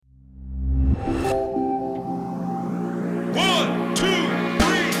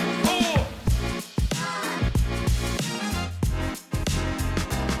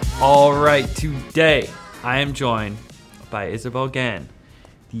All right, today I am joined by Isabel Gann,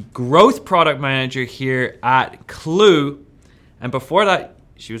 the growth product manager here at Clue. And before that,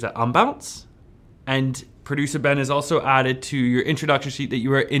 she was at Unbounce. And producer Ben has also added to your introduction sheet that you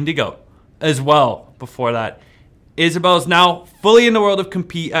were at Indigo as well before that. Isabel is now fully in the world of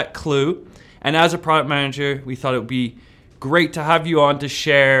Compete at Clue. And as a product manager, we thought it would be great to have you on to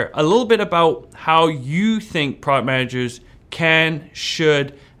share a little bit about how you think product managers can,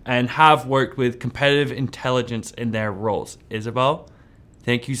 should, and have worked with competitive intelligence in their roles. Isabel,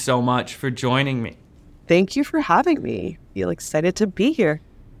 thank you so much for joining me. Thank you for having me. Feel excited to be here.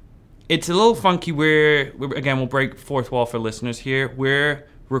 It's a little funky. We'll break fourth wall for listeners here. We're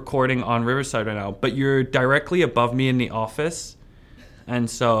recording on Riverside right now, but you're directly above me in the office. And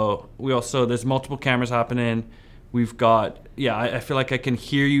so there's multiple cameras happening. We've got, I feel like I can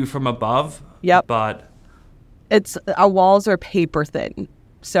hear you from above. Yep. But our walls are paper thin.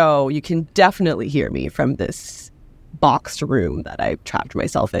 So you can definitely hear me from this boxed room that I've trapped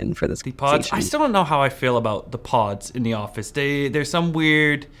myself in for this pods. I still don't know how I feel about the pods in the office. There's some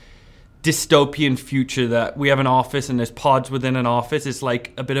weird dystopian future that we have an office and there's pods within an office. It's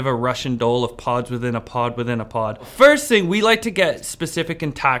like a bit of a Russian doll of pods within a pod within a pod. First thing, we like to get specific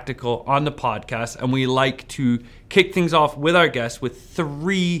and tactical on the podcast, and we like to kick things off with our guests with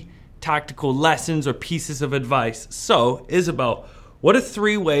 3 tactical lessons or pieces of advice. So, Isabel, what are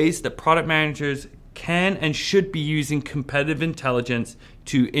 3 ways that product managers can and should be using competitive intelligence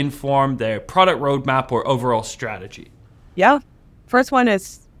to inform their product roadmap or overall strategy? Yeah. First one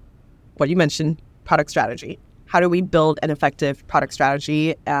is what you mentioned, product strategy. How do we build an effective product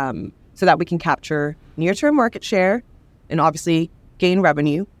strategy so that we can capture near-term market share and obviously gain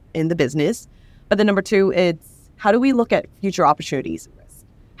revenue in the business? But then number 2, it's how do we look at future opportunities?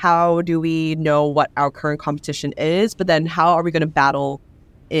 How do we know what our current competition is, but then how are we going to battle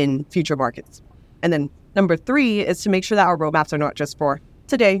in future markets? And then number 3 is to make sure that our roadmaps are not just for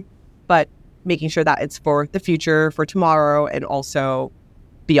today, but making sure that it's for the future, for tomorrow, and also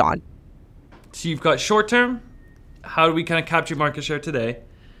beyond. So you've got short term, how do we kind of capture market share today,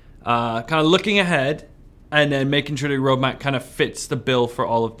 kind of looking ahead, and then making sure the roadmap kind of fits the bill for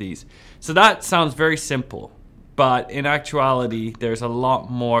all of these. So that sounds very simple. But in actuality, there's a lot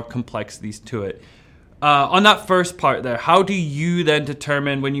more complexities to it. On that first part there, how do you then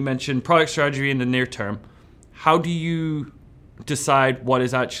determine, when you mention product strategy in the near term, how do you decide what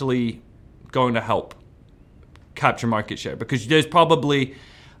is actually going to help capture market share? Because there's probably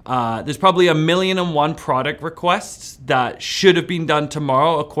a 1,000,001 product requests that should have been done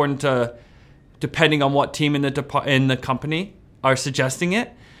tomorrow, depending on what team in the company are suggesting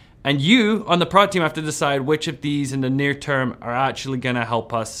it. And you, on the product team, have to decide which of these in the near term are actually going to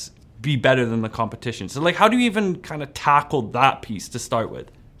help us be better than the competition. So, how do you even kind of tackle that piece to start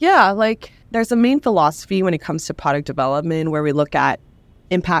with? Yeah, there's a main philosophy when it comes to product development where we look at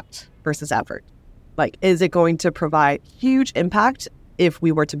impact versus effort. Is it going to provide huge impact if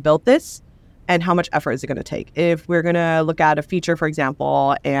we were to build this? And how much effort is it going to take? If we're going to look at a feature, for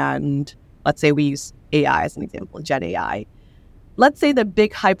example, and let's say we use AI as an example, Gen AI. Let's say the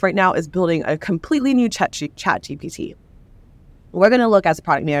big hype right now is building a completely new chat GPT. We're going to look as a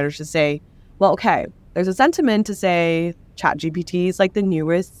product manager to say, well, okay, there's a sentiment to say chat GPT is the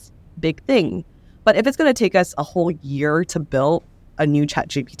newest big thing. But if it's going to take us a whole year to build a new chat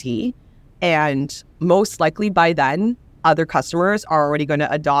GPT, and most likely by then, other customers are already going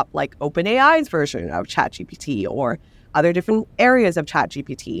to adopt OpenAI's version of chat GPT or other different areas of chat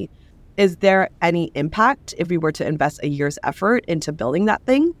GPT. Is there any impact if we were to invest a year's effort into building that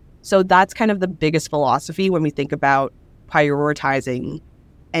thing? So that's kind of the biggest philosophy when we think about prioritizing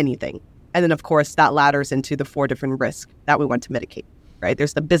anything. And then, of course, that ladders into the 4 different risks that we want to mitigate, right?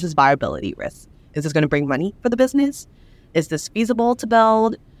 There's the business viability risk. Is this going to bring money for the business? Is this feasible to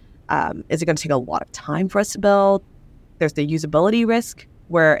build? Is it going to take a lot of time for us to build? There's the usability risk,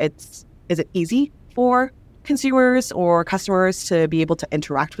 where is it easy for consumers or customers to be able to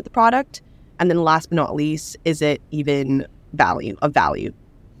interact with the product? And then last but not least, is it even value?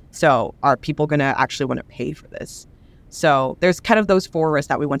 So are people going to actually want to pay for this? So there's kind of those 4 risks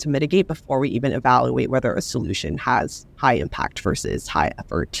that we want to mitigate before we even evaluate whether a solution has high impact versus high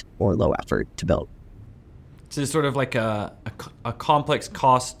effort or low effort to build. So it's sort of like a complex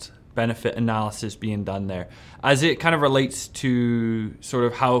cost benefit analysis being done there, as it kind of relates to sort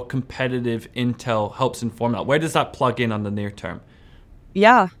of how competitive intel helps inform that. Where does that plug in on the near term?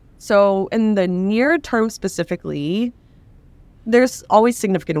 Yeah. So in the near term specifically, there's always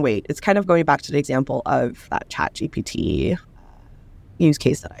significant weight. It's kind of going back to the example of that ChatGPT use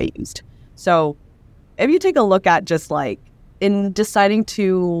case that I used. So if you take a look at just like in deciding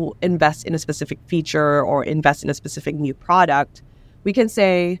to invest in a specific feature or invest in a specific new product, we can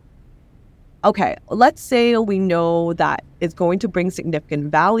say, okay, let's say we know that it's going to bring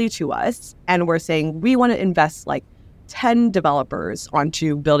significant value to us, and we're saying we want to invest like 10 developers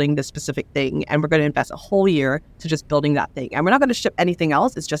onto building this specific thing, and we're going to invest a whole year to just building that thing. And we're not going to ship anything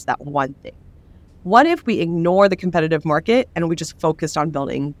else. It's just that one thing. What if we ignore the competitive market and we just focused on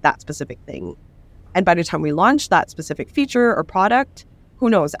building that specific thing? And by the time we launch that specific feature or product, who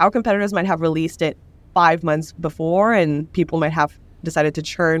knows? Our competitors might have released it 5 months before, and people might have decided to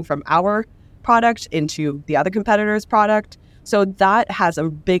churn from our product into the other competitor's product. So that has a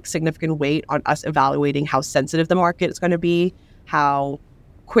big significant weight on us evaluating how sensitive the market is going to be, how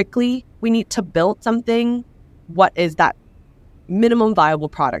quickly we need to build something. What is that minimum viable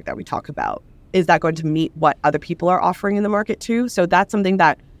product that we talk about? Is that going to meet what other people are offering in the market too? So that's something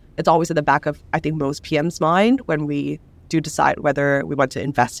that it's always at the back of, I think, most PM's mind when we do decide whether we want to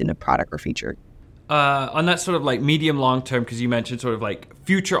invest in a product or feature. On that sort of like medium long term, because you mentioned sort of like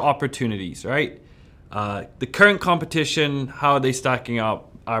future opportunities, right? The current competition, how are they stacking up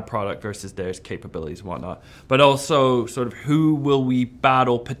our product versus theirs, capabilities and whatnot, but also sort of who will we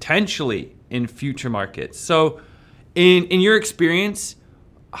battle potentially in future markets. So in your experience,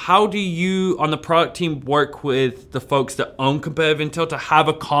 how do you on the product team work with the folks that own competitive intel to have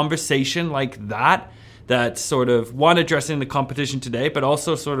a conversation like that, that's sort of one addressing the competition today, but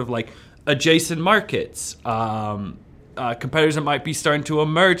also sort of like adjacent markets, competitors that might be starting to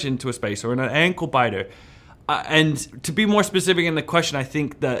emerge into a space, or an ankle biter. And to be more specific in the question, I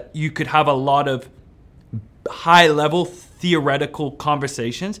think that you could have a lot of high-level theoretical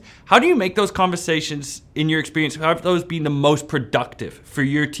conversations. How do you make those conversations, in your experience, how have those been the most productive for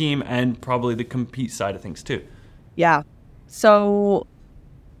your team and probably the compete side of things too? Yeah. So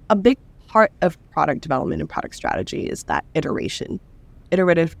a big part of product development and product strategy is that iteration.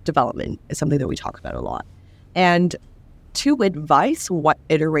 Iterative development is something that we talk about a lot. And to advise what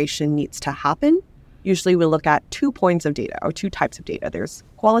iteration needs to happen, usually we look at 2 points of data or 2 types of data. There's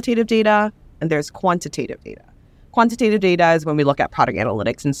qualitative data and there's quantitative data. Quantitative data is when we look at product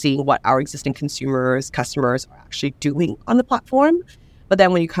analytics and seeing what our existing customers are actually doing on the platform. But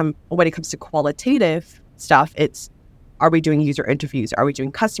then when it comes to qualitative stuff, it's, are we doing user interviews? Are we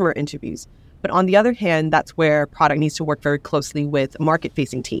doing customer interviews? But on the other hand, that's where product needs to work very closely with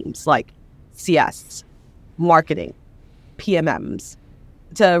market-facing teams like CS, marketing, PMMs,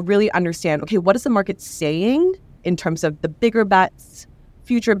 to really understand, okay, what is the market saying in terms of the bigger bets,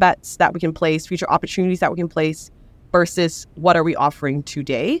 future bets that we can place, future opportunities that we can place, versus what are we offering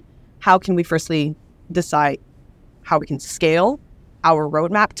today? How can we firstly decide how we can scale our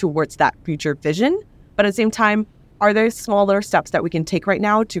roadmap towards that future vision? But at the same time, are there smaller steps that we can take right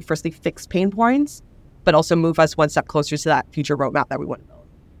now to firstly fix pain points, but also move us one step closer to that future roadmap that we want to build?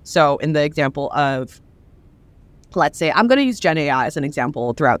 So in the example of, let's say, I'm going to use Gen AI as an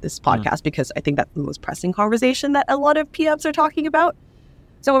example throughout this podcast because I think that's the most pressing conversation that a lot of PMs are talking about.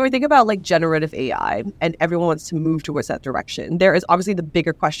 So when we think about like generative AI and everyone wants to move towards that direction, there is obviously the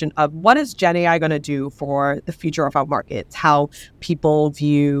bigger question of what is Gen AI going to do for the future of our markets, how people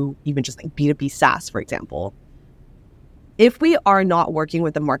view even just like B2B SaaS, for example. If we are not working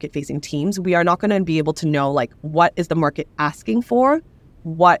with the market-facing teams, we are not going to be able to know like what is the market asking for,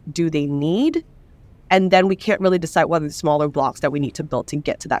 what do they need, and then we can't really decide what are the smaller blocks that we need to build to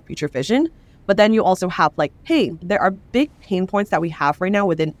get to that future vision. But then you also have like, hey, there are big pain points that we have right now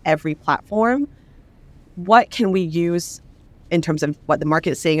within every platform. What can we use in terms of what the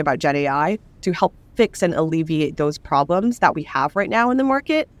market is saying about Gen AI to help fix and alleviate those problems that we have right now in the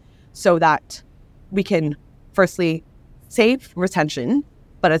market so that we can firstly save retention,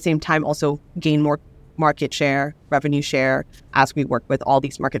 but at the same time also gain more market share, revenue share as we work with all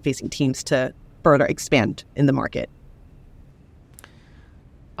these market-facing teams to further expand in the market.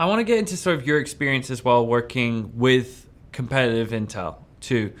 I want to get into sort of your experience as well working with competitive intel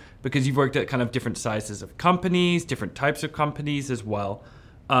too, because you've worked at kind of different sizes of companies, different types of companies as well.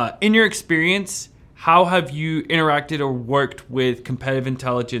 In your experience, how have you interacted or worked with competitive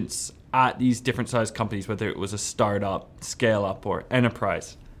intelligence at these different sized companies, whether it was a startup, scale up, or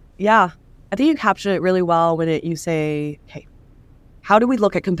enterprise? Yeah, I think you captured it really well when you say, hey, how do we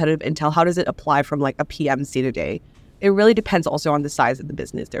look at competitive intel? How does it apply from like a PM's day-to-day? It really depends also on the size of the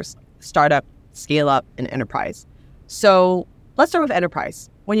business. There's startup, scale up, and enterprise. So let's start with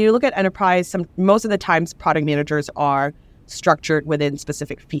enterprise. When you look at enterprise, most of the times product managers are structured within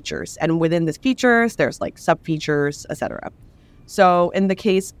specific features. And within these features, there's like sub-features, etc. So in the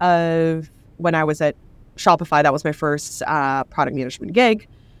case of when I was at Shopify, that was my first product management gig.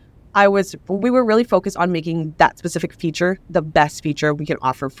 we were really focused on making that specific feature the best feature we can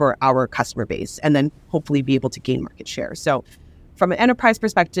offer for our customer base, and then hopefully be able to gain market share. So from an enterprise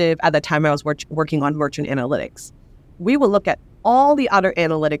perspective, at the time I was working on merchant analytics, we will look at all the other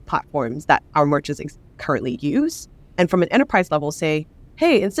analytic platforms that our merchants currently use, and from an enterprise level say,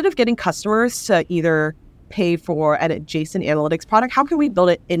 hey, instead of getting customers to either pay for an adjacent analytics product, how can we build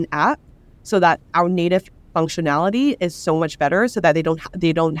it in-app so that our native functionality is so much better, so that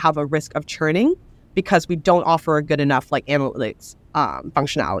they don't have a risk of churning because we don't offer a good enough like analytics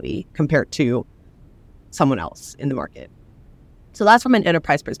functionality compared to someone else in the market. So that's from an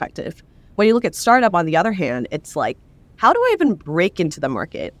enterprise perspective. When you look at startup, on the other hand, it's like, how do I even break into the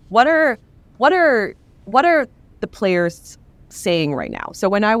market? What are the players saying right now? So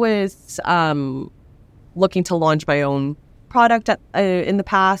when I was looking to launch my own product in the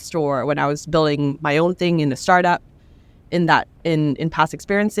past, or when I was building my own thing in a startup, in past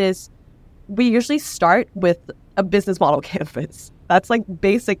experiences, we usually start with a business model canvas. That's like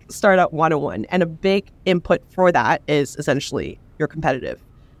basic startup 101. And a big input for that is essentially your competitive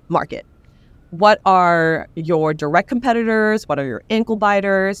market. What are your direct competitors? What are your ankle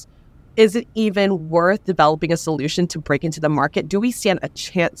biters? Is it even worth developing a solution to break into the market? Do we stand a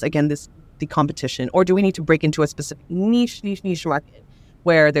chance against the competition? Or do we need to break into a specific niche market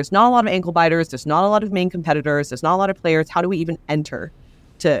where there's not a lot of ankle biters, there's not a lot of main competitors, there's not a lot of players? How do we even enter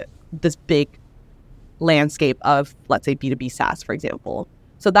to this big landscape of, let's say, B2B SaaS, for example?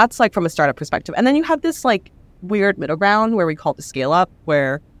 So that's like from a startup perspective. And then you have this like weird middle ground where we call it the scale up,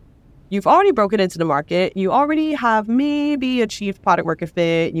 where you've already broken into the market, you already have maybe achieved product market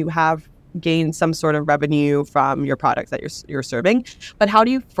fit, you have gained some sort of revenue from your products that you're serving, but how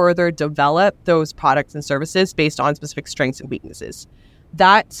do you further develop those products and services based on specific strengths and weaknesses?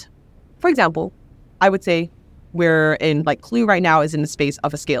 That, for example, I would say we're in, like, Clue right now is in the space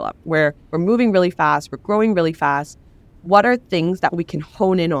of a scale up where we're moving really fast, we're growing really fast. What are things that we can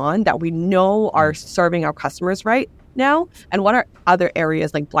hone in on that we know are serving our customers right now? And what are other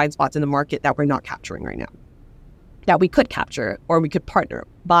areas like blind spots in the market that we're not capturing right now, that we could capture, or we could partner,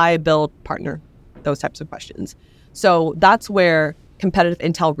 buy, build, partner, those types of questions. So that's where competitive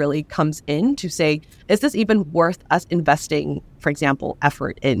intel really comes in to say, is this even worth us investing, for example,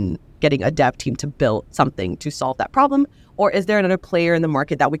 effort in getting a dev team to build something to solve that problem? Or is there another player in the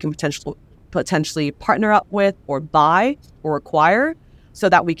market that we can potentially partner up with, or buy, or acquire, so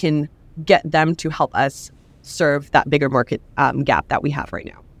that we can get them to help us serve that bigger market gap that we have right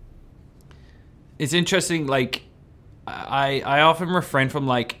now? It's interesting, like, I often refrain from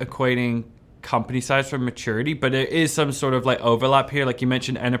like equating company size for maturity, but there is some sort of like overlap here. Like you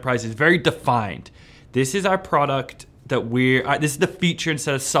mentioned, enterprise is very defined. This is our product that this is the feature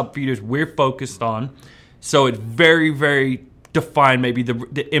instead of sub features we're focused on. So it's very, very defined, maybe the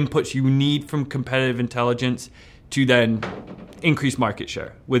inputs you need from competitive intelligence to then increase market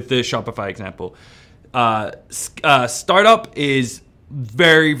share with the Shopify example. Startup is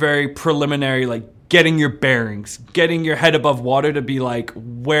very, very preliminary, like getting your bearings, getting your head above water to be like,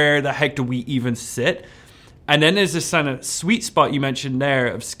 where the heck do we even sit? And then there's this kind of sweet spot you mentioned there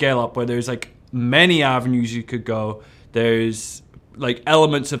of scale up, where there's like many avenues you could go. There's like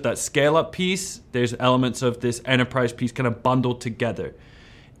elements of that scale up piece. There's elements of this enterprise piece kind of bundled together.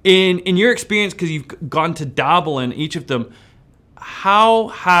 In your experience, because you've gone to dabble in each of them, how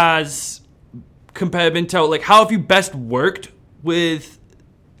has competitive intel, like how have you best worked with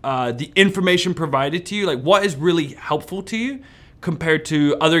the information provided to you? Like what is really helpful to you compared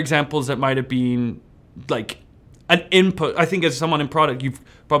to other examples that might have been like an input? I think as someone in product, you've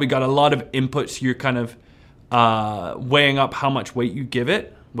probably got a lot of inputs. You're kind of weighing up how much weight you give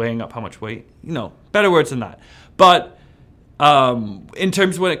it, better words than that. But in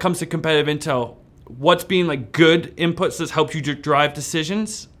terms of when it comes to competitive intel, what's been like good inputs that's helped you drive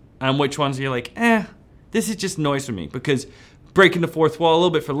decisions, and which ones you're like, this is just noise for me? Because breaking the fourth wall a little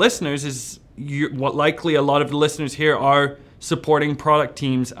bit for listeners is what likely a lot of the listeners here are supporting product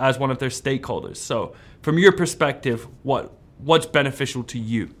teams as one of their stakeholders. So from your perspective, what's beneficial to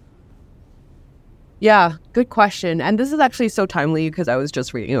you? Yeah, good question. And this is actually so timely because I was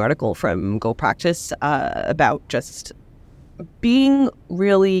just reading an article from Go Practice about just being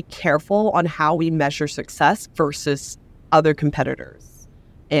really careful on how we measure success versus other competitors.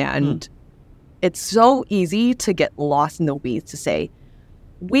 And it's so easy to get lost in the weeds to say,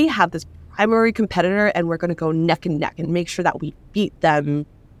 we have this primary competitor and we're going to go neck and neck and make sure that we beat them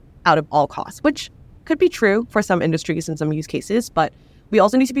out of all costs, which could be true for some industries and some use cases, but we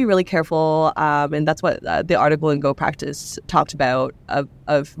also need to be really careful, and that's what the article in Go Practice talked about,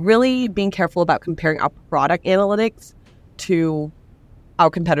 of really being careful about comparing our product analytics to our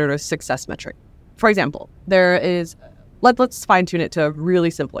competitor's success metric. For example, there is, let's fine tune it to a really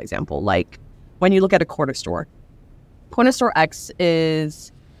simple example. Like when you look at a corner store X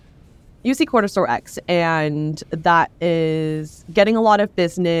is, you see corner store X, and that is getting a lot of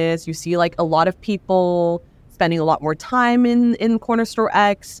business. You see like a lot of people spending a lot more time in corner store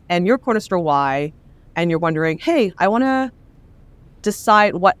X, and you're corner store Y, and you're wondering, hey, I want to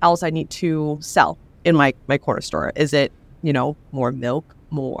decide what else I need to sell in my corner store. Is it, more milk,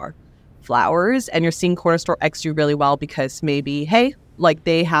 more flowers? And you're seeing corner store X do really well because maybe, hey, like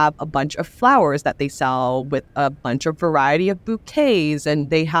they have a bunch of flowers that they sell with a bunch of variety of bouquets,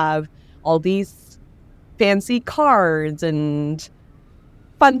 and they have all these fancy cards and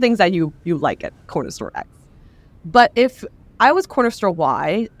fun things that you like at corner store X. But if I was corner store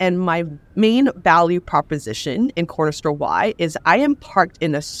Y and my main value proposition in corner store Y is I am parked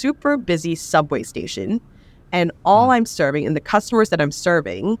in a super busy subway station, and all I'm serving and the customers that I'm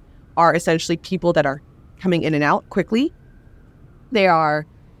serving are essentially people that are coming in and out quickly. They are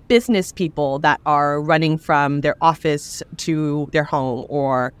business people that are running from their office to their home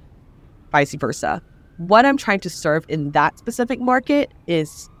or vice versa. What I'm trying to serve in that specific market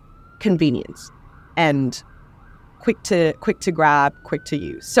is convenience and quick to grab, quick to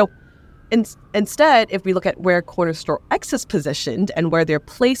use. So instead, if we look at where corner store X is positioned and where they're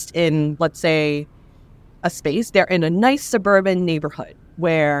placed in, let's say, a space, they're in a nice suburban neighborhood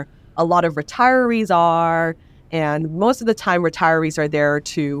where a lot of retirees are, and most of the time retirees are there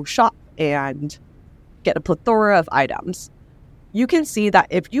to shop and get a plethora of items. You can see that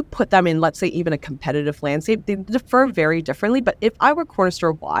if you put them in, let's say, even a competitive landscape, they differ very differently. But if I were corner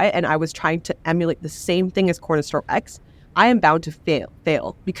store Y and I was trying to emulate the same thing as corner store X, I am bound to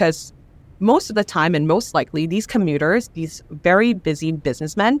fail because most of the time and most likely these commuters, these very busy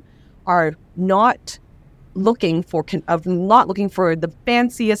businessmen, are not looking for the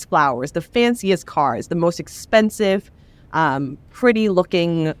fanciest flowers, the fanciest cars, the most expensive, pretty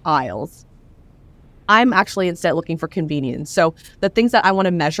looking aisles. I'm actually instead looking for convenience. So the things that I want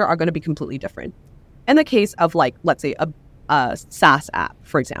to measure are going to be completely different. In the case of, like, let's say a SaaS app,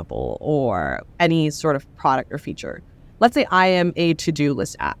 for example, or any sort of product or feature. Let's say I am a to-do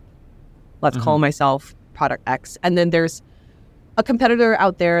list app. Let's call myself product X. And then there's a competitor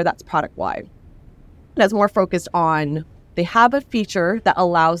out there that's product Y. That's more focused on, they have a feature that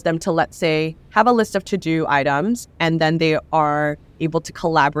allows them to, let's say, have a list of to-do items, and then they are able to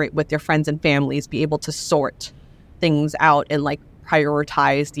collaborate with their friends and families, be able to sort things out and like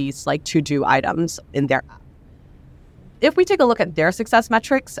prioritize these like to-do items in their app. If we take a look at their success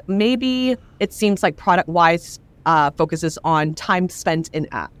metrics, maybe it seems like product wise focuses on time spent in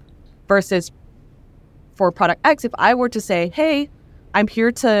app, versus for product X, if I were to say, hey, I'm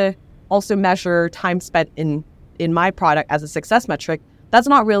here to also measure time spent in my product as a success metric, that's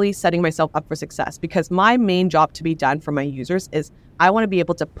not really setting myself up for success, because my main job to be done for my users is I want to be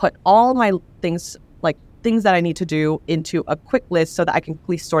able to put all my things that I need to do into a quick list so that I can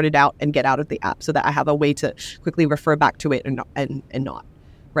quickly sort it out and get out of the app so that I have a way to quickly refer back to it and not,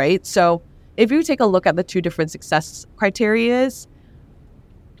 right? So if you take a look at the two different success criterias,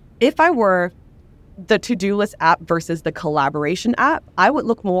 if I were the to-do list app versus the collaboration app, I would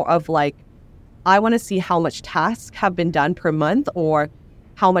look more of like, I want to see how much tasks have been done per month or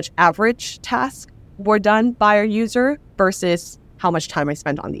how much average tasks were done by a user versus how much time I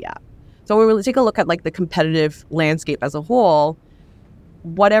spent on the app. So when we take a look at like the competitive landscape as a whole,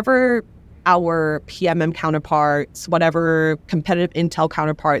 whatever our PMM counterparts, whatever competitive intel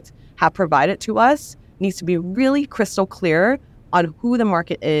counterparts have provided to us needs to be really crystal clear on who the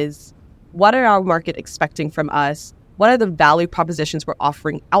market is, what are our market expecting from us, what are the value propositions we're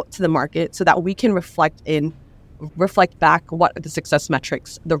offering out to the market so that we can reflect back what are the success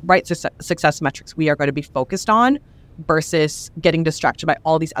metrics, the right success metrics we are going to be focused on, versus getting distracted by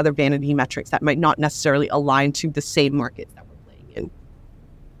all these other vanity metrics that might not necessarily align to the same markets that we're playing in.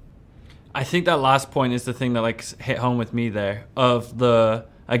 I think that last point is the thing that like hit home with me there.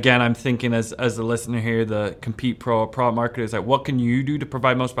 Again, I'm thinking as the listener here, the compete pro or product marketer is like, what can you do to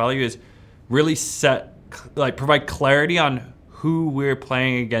provide most value? Is really provide clarity on who we're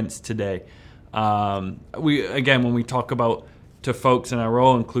playing against today. When we talk about to folks in our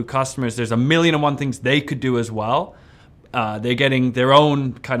role, include customers, there's a million and one things they could do as well. They're getting their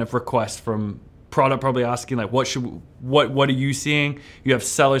own kind of requests from product, probably asking like, what are you seeing? You have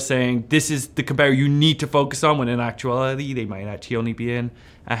sellers saying, this is the competitor you need to focus on, when in actuality, they might actually only be in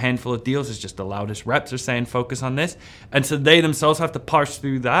a handful of deals. It's just the loudest reps are saying, focus on this. And so they themselves have to parse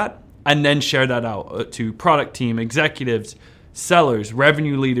through that and then share that out to product team, executives, sellers,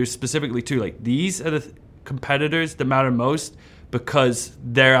 revenue leaders specifically too. Like, these are the competitors that matter most because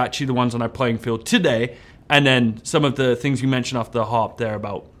they're actually the ones on our playing field today. And then some of the things you mentioned off the hop there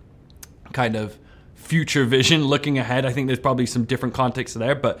about kind of future vision, looking ahead, I think there's probably some different context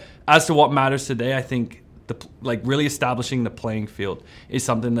there. But as to what matters today, I think really establishing the playing field is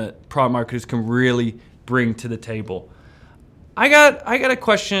something that product marketers can really bring to the table. I got a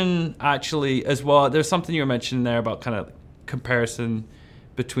question actually as well. There's something you were mentioning there about kind of comparison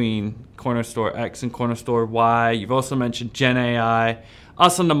between Corner Store X and Corner Store Y. You've also mentioned Gen AI.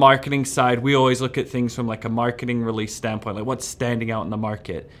 Us on the marketing side, we always look at things from like a marketing release standpoint, like what's standing out in the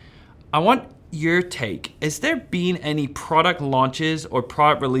market. I want your take. Is there been any product launches or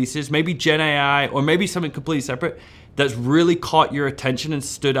product releases, maybe Gen AI or maybe something completely separate, that's really caught your attention and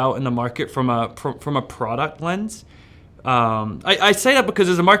stood out in the market from a product lens? I say that because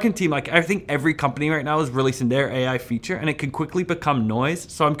as a marketing team, like I think every company right now is releasing their AI feature and it can quickly become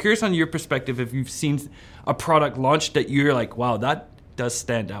noise. So I'm curious on your perspective if you've seen a product launch that you're like, wow, that does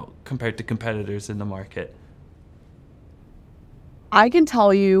stand out compared to competitors in the market. I can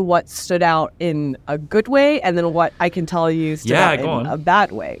tell you what stood out in a good way and then what I can tell you stood out in a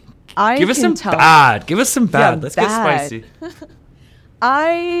bad way. Give us some bad. Let's get spicy.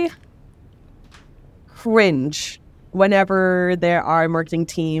 I cringe whenever there are marketing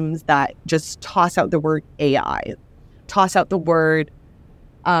teams that just toss out the word AI, toss out the word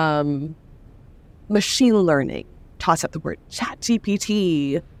machine learning, toss out the word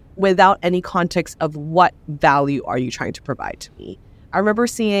ChatGPT without any context of what value are you trying to provide to me. I remember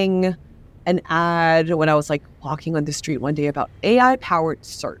seeing an ad when I was like walking on the street one day about AI-powered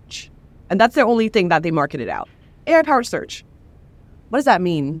search. And that's the only thing that they marketed out. AI-powered search. What does that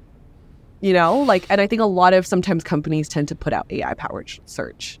mean? You know, like, and I think a lot of sometimes companies tend to put out AI-powered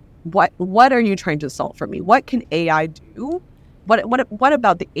search. What are you trying to solve for me? What can AI do? What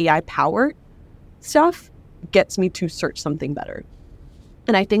about the AI-powered stuff gets me to search something better?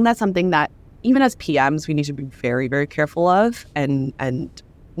 And I think that's something that even as PMs we need to be very, very careful of, and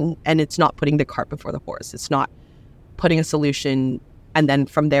it's not putting the cart before the horse. It's not putting a solution and then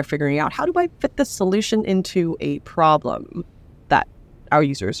from there figuring out how do I fit this solution into a problem that our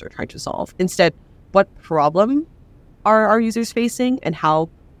users are trying to solve. Instead, what problem are our users facing and how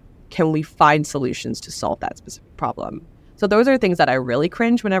can we find solutions to solve that specific problem? So those are things that I really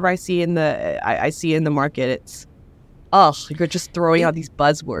cringe whenever I see in the market. It's, you're just throwing out these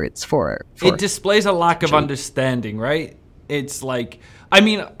buzzwords for it displays a lack of understanding, right? It's like, I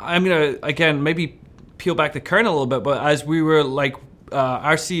mean, I'm going to, again, maybe peel back the curtain a little bit, but as we were like,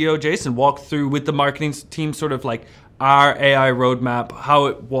 our CEO, Jason, walked through with the marketing team sort of like our AI roadmap, how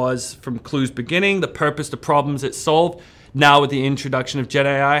it was from Clue's beginning, the purpose, the problems it solved, now with the introduction of Gen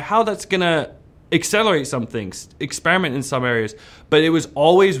AI, how that's going to accelerate some things, experiment in some areas, but it was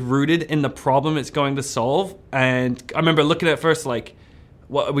always rooted in the problem it's going to solve. And I remember looking at first like,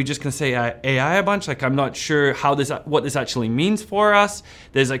 what are we just going to say AI a bunch? Like, I'm not sure what this actually means for us.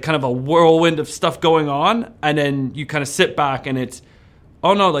 There's like kind of a whirlwind of stuff going on. And then you kind of sit back and it's,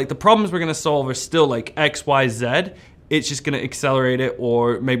 oh no, like the problems we're going to solve are still like X, Y, Z. It's just going to accelerate it,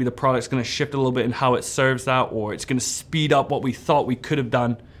 or maybe the product's going to shift a little bit in how it serves that, or it's going to speed up what we thought we could have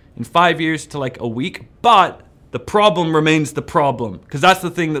done in 5 years to like a week. But the problem remains the problem, because that's the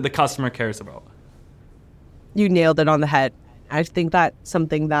thing that the customer cares about. You nailed it on the head. I think that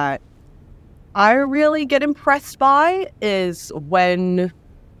something that I really get impressed by is when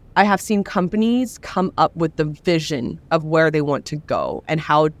I have seen companies come up with the vision of where they want to go and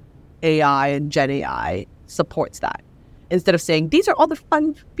how AI and Gen AI supports that. Instead of saying, these are all the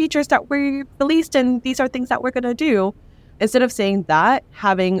fun features that we released and these are things that we're going to do. Instead of saying that,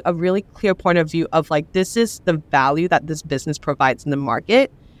 having a really clear point of view of like, this is the value that this business provides in the market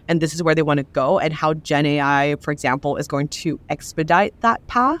and this is where they want to go, and how Gen AI, for example, is going to expedite that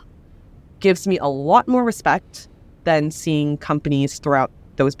path, gives me a lot more respect than seeing companies throw out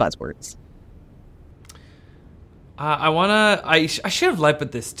those buzzwords. I should have led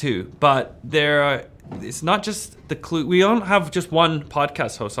with this too, but it's not just the Clue. We don't have just one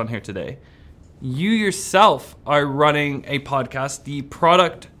podcast host on here today. You yourself are running a podcast, the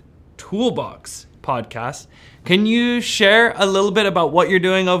Product Toolbox podcast. Can you share a little bit about what you're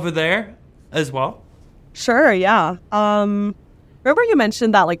doing over there as well? Sure, yeah. Remember you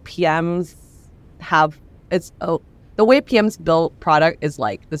mentioned that like PMs have, the way PMs build product is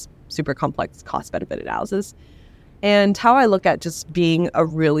like this super complex cost-benefit analysis. And how I look at just being a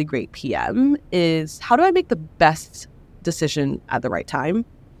really great PM is, how do I make the best decision at the right time?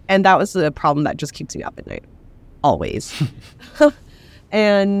 And that was the problem that just keeps me up at night, always.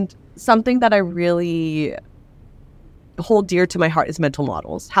 And something that I really hold dear to my heart is mental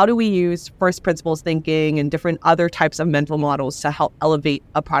models. How do we use first principles thinking and different other types of mental models to help elevate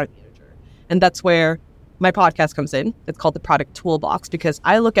a product manager? And that's where my podcast comes in. It's called the Product Toolbox, because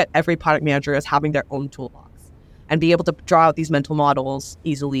I look at every product manager as having their own toolbox and be able to draw out these mental models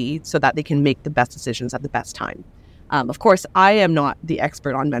easily so that they can make the best decisions at the best time. Of course, I am not the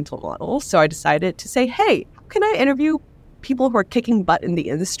expert on mental models, so I decided to say, hey, how can I interview people who are kicking butt in the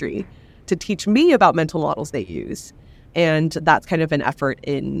industry to teach me about mental models they use? And that's kind of an effort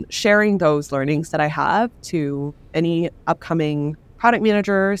in sharing those learnings that I have to any upcoming product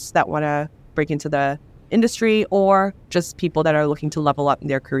managers that want to break into the industry or just people that are looking to level up in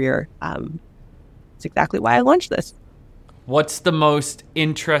their career. It's exactly why I launched this. What's the most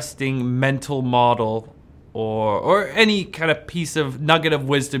interesting mental model or any kind of piece of nugget of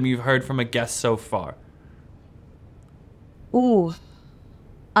wisdom you've heard from a guest so far? Ooh.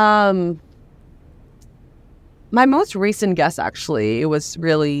 My most recent guest, actually, was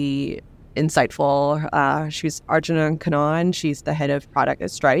really insightful. She's Arjuna Kannan. She's the head of product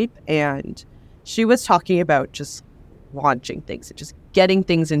at Stripe. And she was talking about just launching things and just getting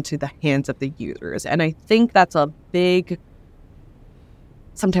things into the hands of the users. And I think that's a big,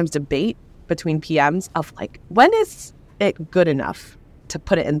 sometimes debate between PMs of like, when is it good enough to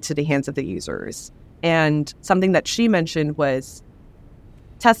put it into the hands of the users? And something that she mentioned was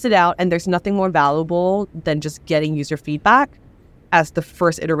test it out, and there's nothing more valuable than just getting user feedback as the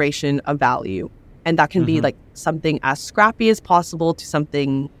first iteration of value. And that can be like something as scrappy as possible to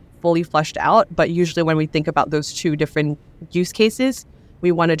something fully fleshed out. But usually when we think about those two different use cases,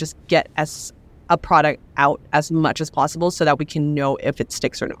 we want to just get as a product out as much as possible so that we can know if it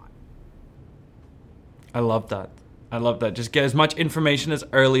sticks or not. I love that. Just get as much information as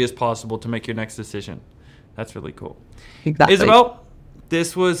early as possible to make your next decision. That's really cool. Exactly. Isabel,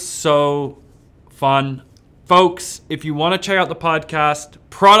 this was so fun. Folks, if you want to check out the podcast,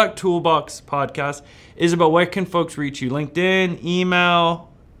 Product Toolbox podcast, Isabel, where can folks reach you? LinkedIn,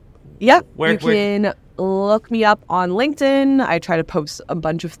 email? Yep. You can look me up on LinkedIn. I try to post a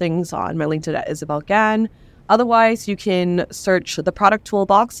bunch of things on my LinkedIn at Isabel Gan. Otherwise, you can search the Product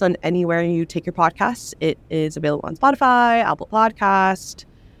Toolbox on anywhere you take your podcasts. It is available on Spotify, Apple Podcast,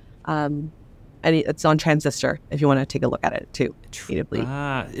 and it's on Transistor if you want to take a look at it too.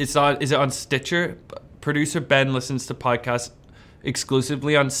 Is it on Stitcher? Producer Ben listens to podcasts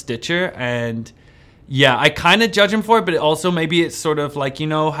exclusively on Stitcher, and yeah, I kind of judge him for it, but also maybe it's sort of like, you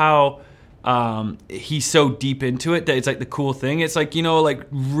know how he's so deep into it that it's like the cool thing. It's like, you know, like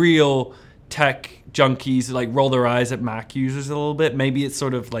real tech junkies like roll their eyes at Mac users a little bit. Maybe it's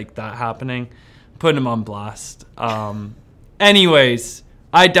sort of like that happening. Putting him on blast. Anyways,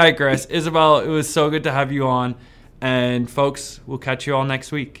 I digress. Isabel, it was so good to have you on. And folks, we'll catch you all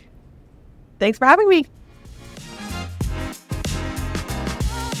next week. Thanks for having me.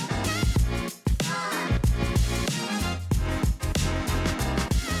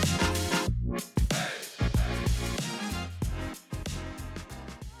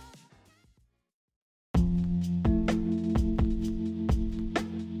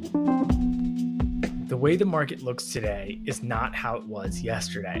 The way the market looks today is not how it was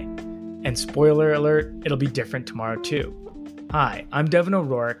yesterday. And spoiler alert, it'll be different tomorrow too. Hi, I'm Devin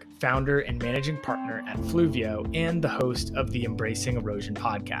O'Rourke, founder and managing partner at Fluvio and the host of the Embracing Erosion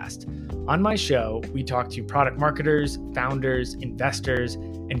podcast. On my show, we talk to product marketers, founders, investors,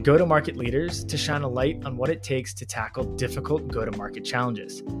 and go-to-market leaders to shine a light on what it takes to tackle difficult go-to-market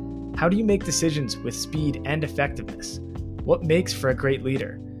challenges. How do you make decisions with speed and effectiveness? What makes for a great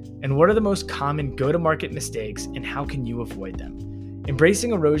leader? And what are the most common go-to-market mistakes and how can you avoid them?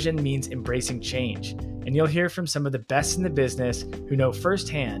 Embracing erosion means embracing change, and you'll hear from some of the best in the business who know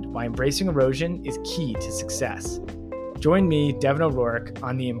firsthand why embracing erosion is key to success. Join me, Devin O'Rourke,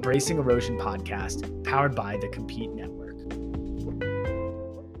 on the Embracing Erosion podcast, powered by the Compete Network.